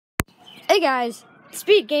Hey guys,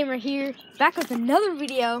 Speed Gamer here, back with another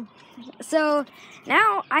video. So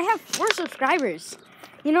now I have 4 subscribers.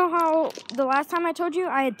 You know how the last time I told you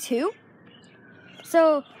I had 2?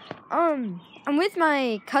 So I'm with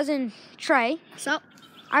my cousin Trey. So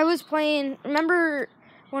I was playing, remember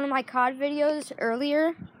one of my COD videos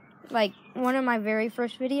earlier? Like one of my very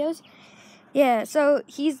first videos? Yeah, so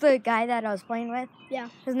he's the guy that I was playing with. yeah,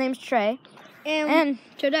 His name's Trey. and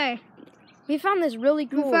today we found this really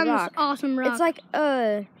cool we found rock. this awesome rock. It's like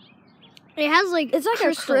it has like a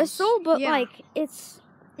crystal, but yeah. like it's.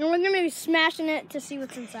 And we're gonna be smashing it to see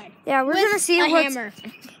what's inside. Yeah, we're With gonna see a what's. hammer.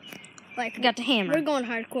 Like Got the hammer. We're going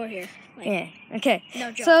hardcore here. Like, Yeah. Okay.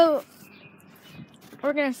 No joke. So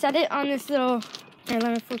we're gonna set it on this little. Here,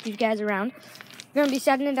 let me flip these guys around. We're gonna be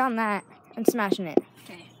setting it on that and smashing it.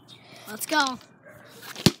 Okay, let's go.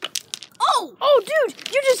 Oh! Oh, dude!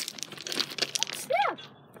 You just. Snap!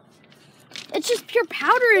 It's just pure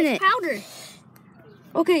powder in it. Powder.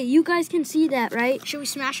 Okay, you guys can see that, right? Should we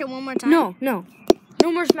smash it one more time? No. No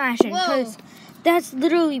more smashing, because that's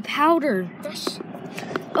literally powder.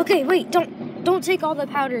 Okay, wait, don't take all the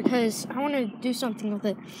powder, because I want to do something with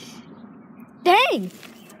it. Dang!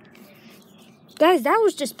 Guys, that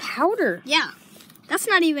was just powder. Yeah, that's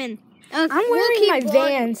not even. I'm wearing my Vans.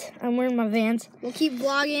 Vans. I'm wearing my Vans. We'll keep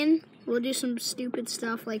vlogging. We'll do some stupid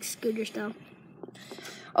stuff like scooter stuff.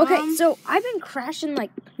 Okay, so I've been crashing like...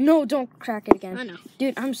 No, don't crack it again. I know.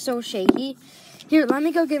 Dude, I'm so shaky. Here, let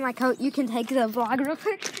me go get my coat. You can take the vlog real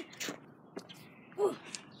quick. Ooh.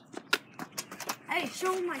 Hey,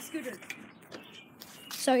 show him my scooter.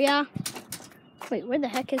 So yeah. Wait, where the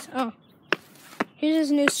heck is? Oh, here's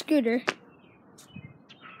his new scooter.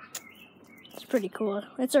 It's pretty cool.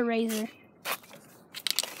 It's a Razor.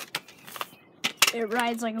 It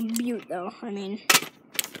rides like a beaut, though. I mean,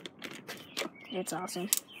 it's awesome.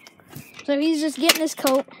 So he's just getting his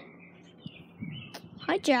coat.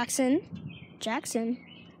 Hi, Jackson. Jackson.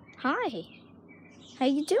 Hi. How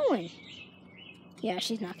you doing? Yeah,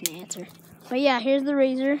 she's not gonna answer. But yeah, here's the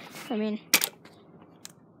Razor. I mean,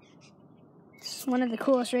 it's one of the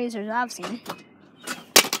coolest Razors I've seen.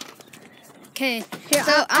 Okay, Here,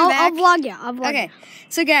 so I'll vlog you. Okay,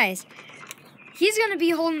 so guys, he's going to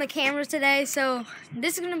be holding the cameras today, so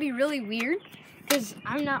this is going to be really weird, because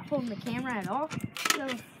I'm not holding the camera at all. So,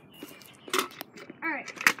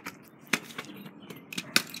 alright.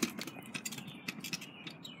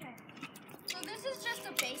 Okay. So this is just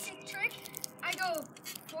a basic trick. I go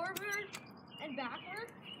forward and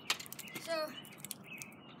backward. So,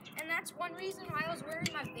 and that's one reason why I was wearing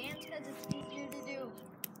my Vans, because it's easier to do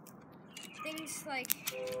things like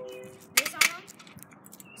this on them.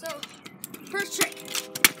 So, first trick.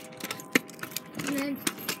 And then,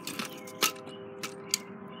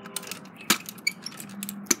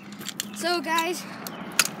 so guys,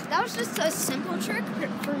 that was just a simple trick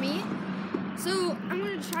for me. So, I'm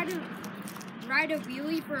going to try to ride a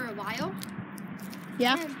wheelie for a while.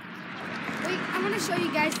 Yeah. And, wait, I'm going to show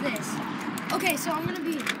you guys this. Okay, so I'm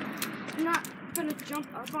not going to jump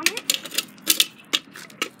up on it.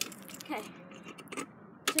 Okay,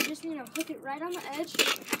 so just need to hook it right on the edge.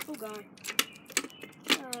 Oh god.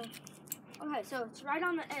 Okay, so it's right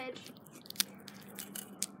on the edge.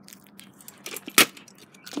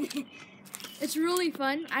 It's really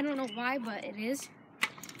fun. I don't know why, but it is.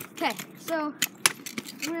 Okay, so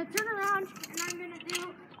I'm gonna turn around and I'm gonna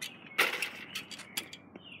do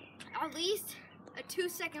at least a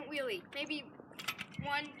 2-second wheelie. Maybe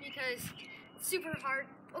 1 because it's super hard.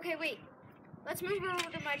 Okay, wait. Let's move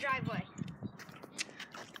over to my driveway.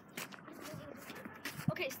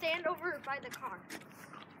 Okay, stand over by the car.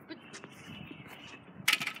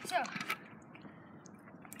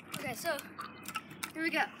 So here we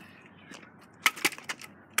go.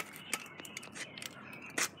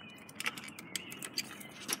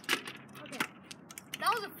 Okay,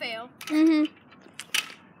 that was a fail.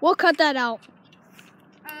 We'll cut that out.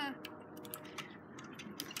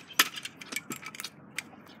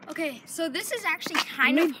 Okay, so this is actually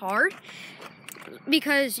kind of hard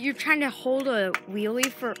because you're trying to hold a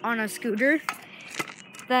wheelie on a scooter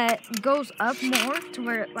that goes up more to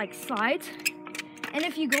where it like slides. And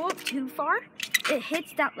if you go up too far, it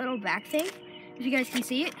hits that little back thing. If you guys can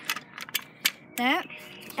see it. That.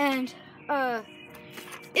 And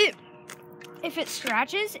if it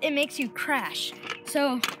scratches, it makes you crash.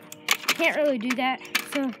 So can't really do that.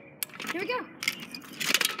 So here we go.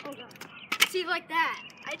 Oh god. See, like that.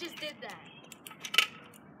 I just did that.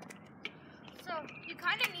 So you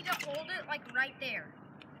kind of need to hold it like right there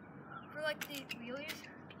for like these wheelies.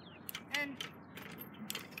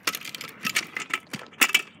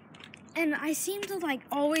 And I seem to like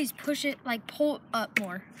always push it, like pull it up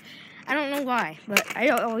more. I don't know why, but I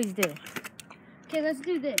always do. Okay, let's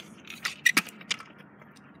do this.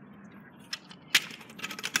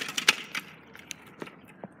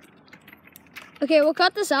 Okay, we'll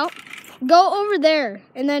cut this out. Go over there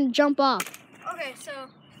and then jump off. Okay, so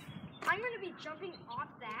I'm gonna be jumping off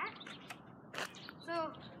that.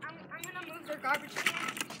 So I'm gonna move their garbage can.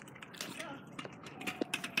 So.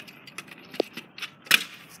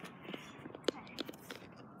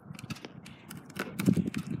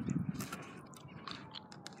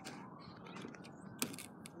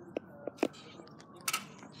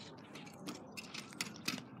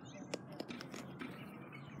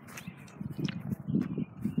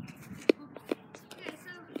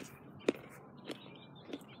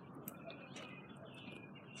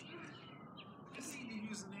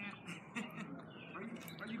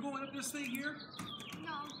 Are you going up this thing here?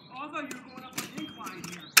 No. Oh, I thought you were going up an incline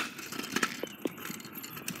here.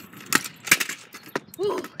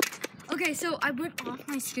 Woo. Okay, so I went off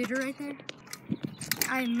my scooter right there.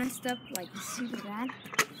 I messed up like super bad.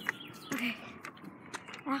 Okay.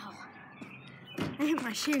 Ow. I hit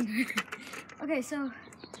my shin. Okay, so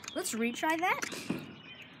let's retry that.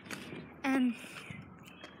 And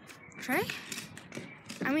try.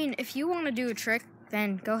 I mean, if you want to do a trick,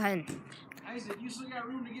 then go ahead. Isaac, you still got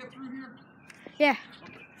room to get through here? Yeah.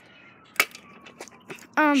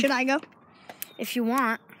 Should I go? If you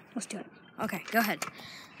want. Let's do it. Okay, go ahead.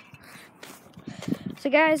 So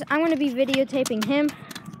guys, I'm going to be videotaping him.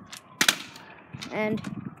 And,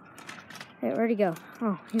 hey, where'd he go?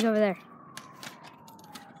 Oh, he's over there.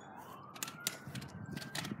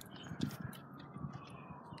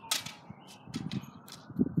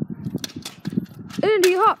 And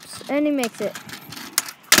he hops, and he makes it.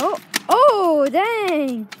 Oh,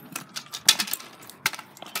 dang.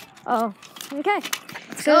 Oh, okay.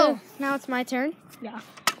 So, now it's my turn. Yeah.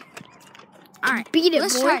 All right, Beat it,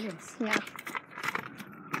 let's boy. try this. Yeah.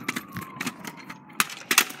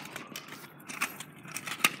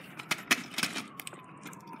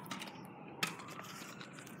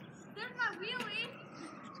 There's my wheelie.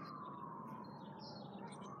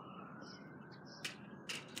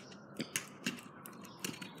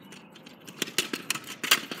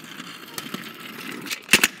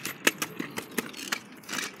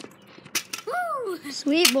 Woo!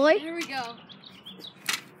 Sweet boy. Here we go.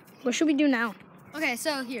 What should we do now? Okay,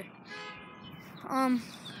 so here.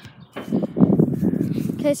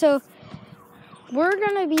 Okay, so we're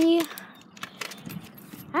gonna be.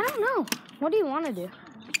 I don't know. What do you want to do?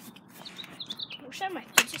 I wish I had my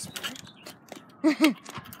fidget spinner.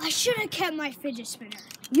 I should have kept my fidget spinner.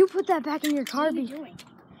 You put that back in your car. What are you doing?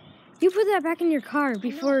 You put that back in your car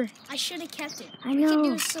before. I should have kept it. I We know. could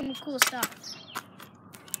do some cool stuff.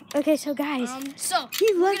 Okay, so guys, So he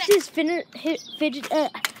we're left gonna- his fidget.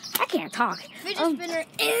 I can't talk. fidget spinner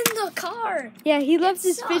in the car. Yeah, he left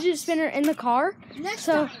his sucks. fidget spinner in the car. Next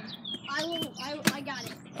So- time, I got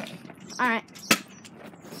it. All right.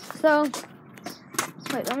 So,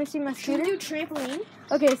 wait, let me see my Should scooter. we do trampoline?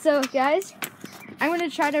 Okay, so guys, I'm gonna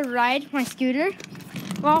try to ride my scooter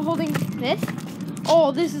while holding this.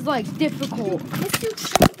 Oh, this is like difficult. Let's do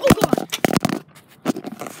trampoline. Oh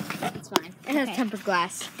god. It's fine. It has Okay. tempered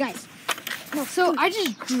glass. Guys, So I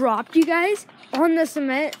just dropped you guys on the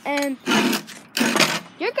cement, and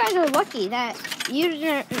you guys are lucky that you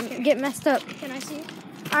didn't get messed up. can I see?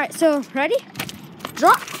 All right, so ready?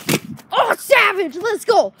 Drop. Oh, savage! Let's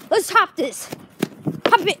go. Let's hop this.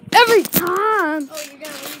 Hop it every time. Oh, you're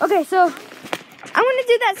gonna leave. Okay, so I'm gonna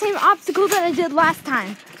do that same obstacle that I did last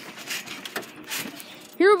time.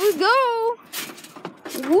 Here we go.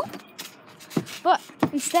 Whoop. But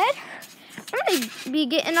instead, I'm gonna be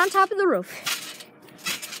getting on top of the roof.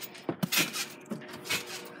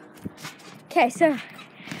 Okay, so.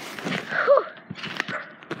 Whew.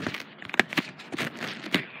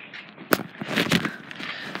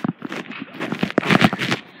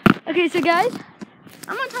 Okay, so guys,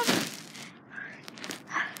 I'm on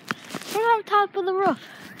top of the roof.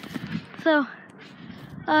 So,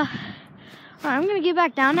 all right, I'm gonna get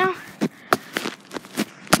back down now.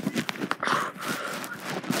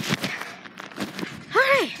 All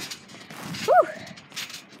right. Whew.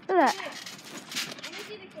 Look at that. Let me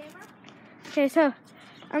see the camera. Okay, so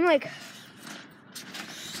I'm like,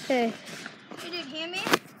 okay. Hey, dude, hand me.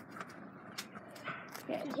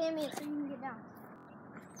 Yeah. Hand me so you can get down.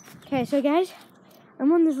 Okay, so guys,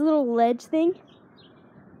 I'm on this little ledge thing,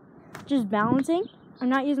 just balancing. I'm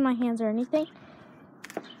not using my hands or anything.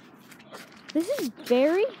 This is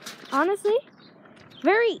very, honestly,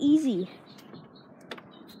 very easy.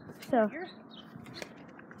 So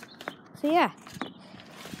yeah,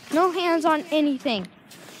 no hands on anything.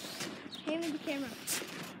 Hand me the camera.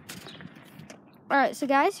 Alright, so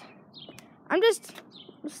guys, I'm just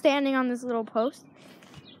standing on this little post.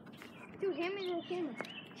 Dude, hand me the camera.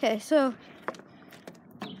 Okay, so.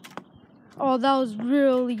 Oh, that was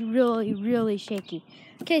really, really, really shaky.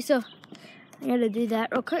 Okay, so I gotta do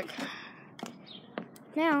that real quick.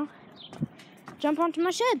 Now, jump onto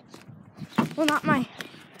my shed. Well, not my.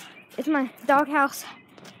 It's my dog house.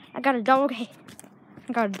 I got a doggy.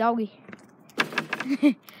 I got a doggy.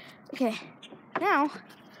 Okay, now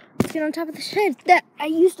let's get on top of the shed that I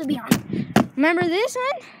used to be on. Remember this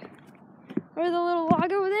one? Or the little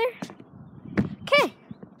log over there? Okay.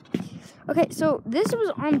 Okay, so this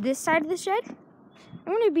was on this side of the shed.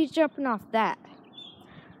 I'm gonna be jumping off that.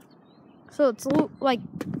 So it's like.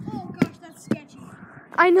 Oh gosh, that's sketchy.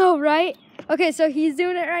 I know, right? Okay, so he's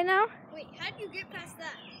doing it right now. Wait, how'd you get past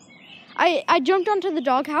that? I jumped onto the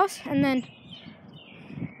doghouse and then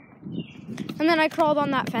I crawled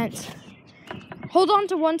on that fence. Hold on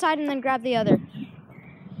to one side and then grab the other.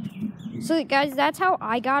 So guys, that's how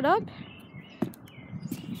I got up.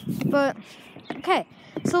 But okay,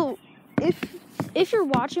 so if you're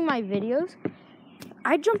watching my videos,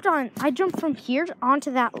 I jumped from here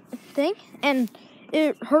onto that thing and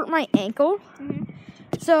it hurt my ankle. Mm-hmm.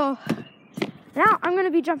 So now I'm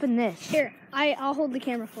gonna be jumping this. Here, I'll hold the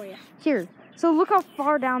camera for you. Here. So look how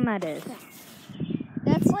far down that is.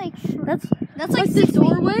 That's like That's like the 6 feet.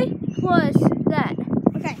 doorway plus that.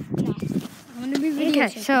 Okay, no. I'm gonna be videotaping.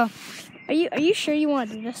 Okay, so are you sure you want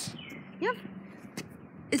to do this? Yep.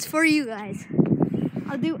 It's for you guys.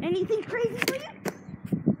 I'll do anything crazy for you.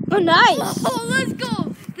 Oh, nice. Oh, let's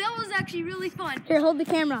go. That was actually really fun. Here, hold the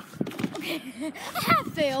camera. Okay.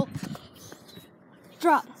 Fail.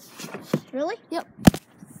 Drop. Really? Yep.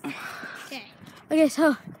 Okay. Okay,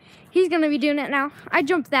 so he's gonna be doing it now. I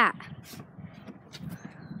jumped that.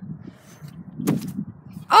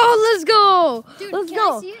 Oh, let's go. Dude, Let's can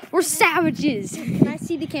go. I see it? We're savages. Can I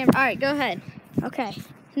see the camera? All right, go ahead. Okay.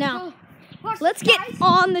 Now, Oh, watch let's this, get guys.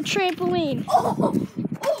 on the trampoline. Oh.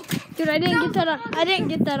 Dude, I didn't get that on. I didn't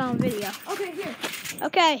get that on video. Okay, here.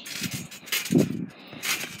 Okay.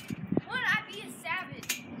 Wouldn't I be a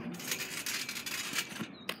savage?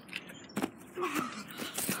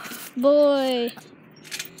 Boy.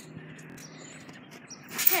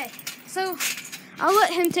 Okay, so I'll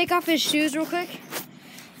let him take off his shoes real quick.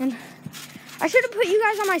 And I should have put you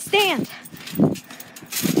guys on my stand.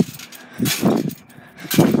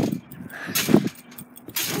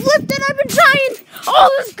 Lift it, I've been trying. Oh,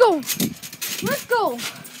 let's go. Let's go.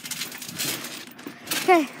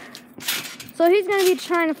 Okay, so he's gonna be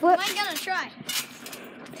trying to flip. Am I gonna try?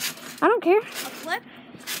 I don't care. A flip?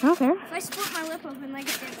 I don't care. If I split my lip open like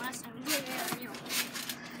I did last time, yeah, you know.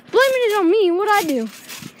 Blaming it on me, what'd I do?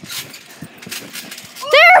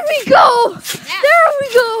 There we go! There we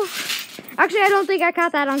go! Actually, I don't think I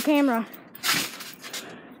caught that on camera.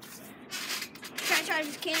 Should I try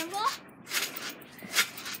this cannonball?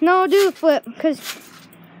 No, do the flip, because...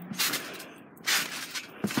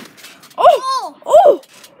 Oh! Oh!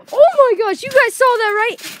 Oh my gosh, you guys saw that,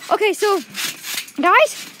 right? Okay, so,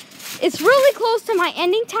 guys, it's really close to my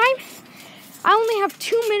ending time. I only have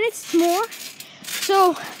 2 minutes more, so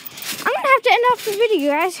I'm gonna have to end off the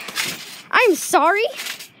video, guys. I'm sorry.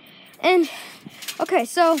 And okay,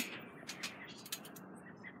 so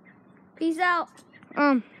Peace out.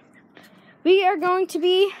 we are going to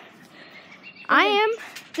be. I am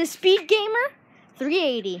the Speed Gamer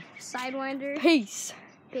 380. Sidewinder. Peace.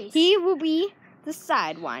 Peace. He will be the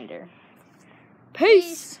Sidewinder.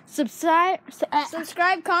 Peace. Subscribe.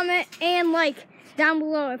 Subscribe, comment, and like down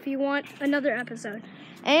below if you want another episode.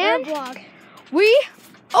 And or a vlog. we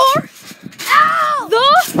are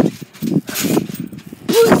the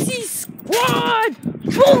Pussy Squad.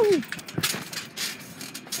 Boom.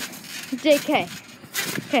 JK.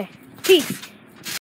 Okay. Peace.